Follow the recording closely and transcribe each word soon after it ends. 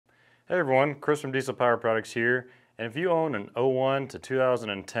Hey everyone, Chris from Diesel Power Products here. And if you own an '01 to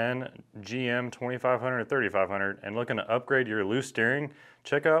 2010 GM 2500 or 3500 and looking to upgrade your loose steering,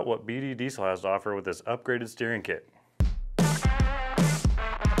 check out what BD Diesel has to offer with this upgraded steering kit.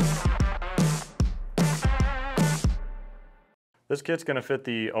 This kit's going to fit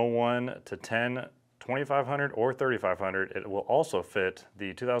the '01 to 10 2500 or 3500. It will also fit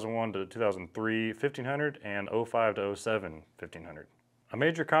the 2001 to 2003 1500 and '05 to '07 1500. A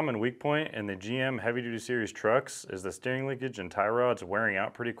major common weak point in the GM heavy-duty series trucks is the steering leakage and tie rods wearing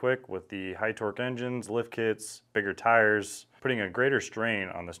out pretty quick with the high torque engines, lift kits, bigger tires, putting a greater strain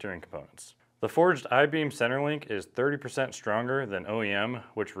on the steering components. The forged I-Beam Centrelink is 30% stronger than OEM,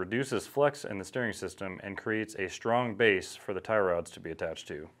 which reduces flex in the steering system and creates a strong base for the tie rods to be attached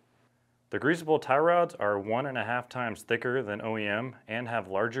to. The greaseable tie rods are 1.5 times thicker than OEM and have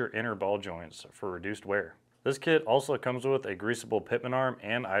larger inner ball joints for reduced wear. This kit also comes with a greaseable pitman arm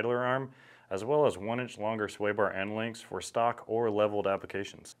and idler arm, as well as 1-inch longer sway bar end links for stock or leveled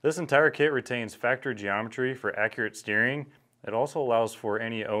applications. This entire kit retains factory geometry for accurate steering. It also allows for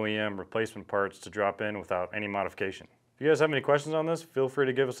any OEM replacement parts to drop in without any modification. If you guys have any questions on this, feel free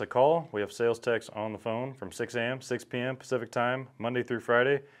to give us a call. We have sales techs on the phone from 6 a.m., 6 p.m. Pacific time, Monday through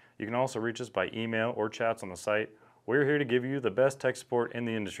Friday. You can also reach us by email or chats on the site. We're here to give you the best tech support in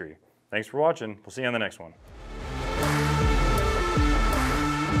the industry. Thanks for watching. We'll see you on the next one.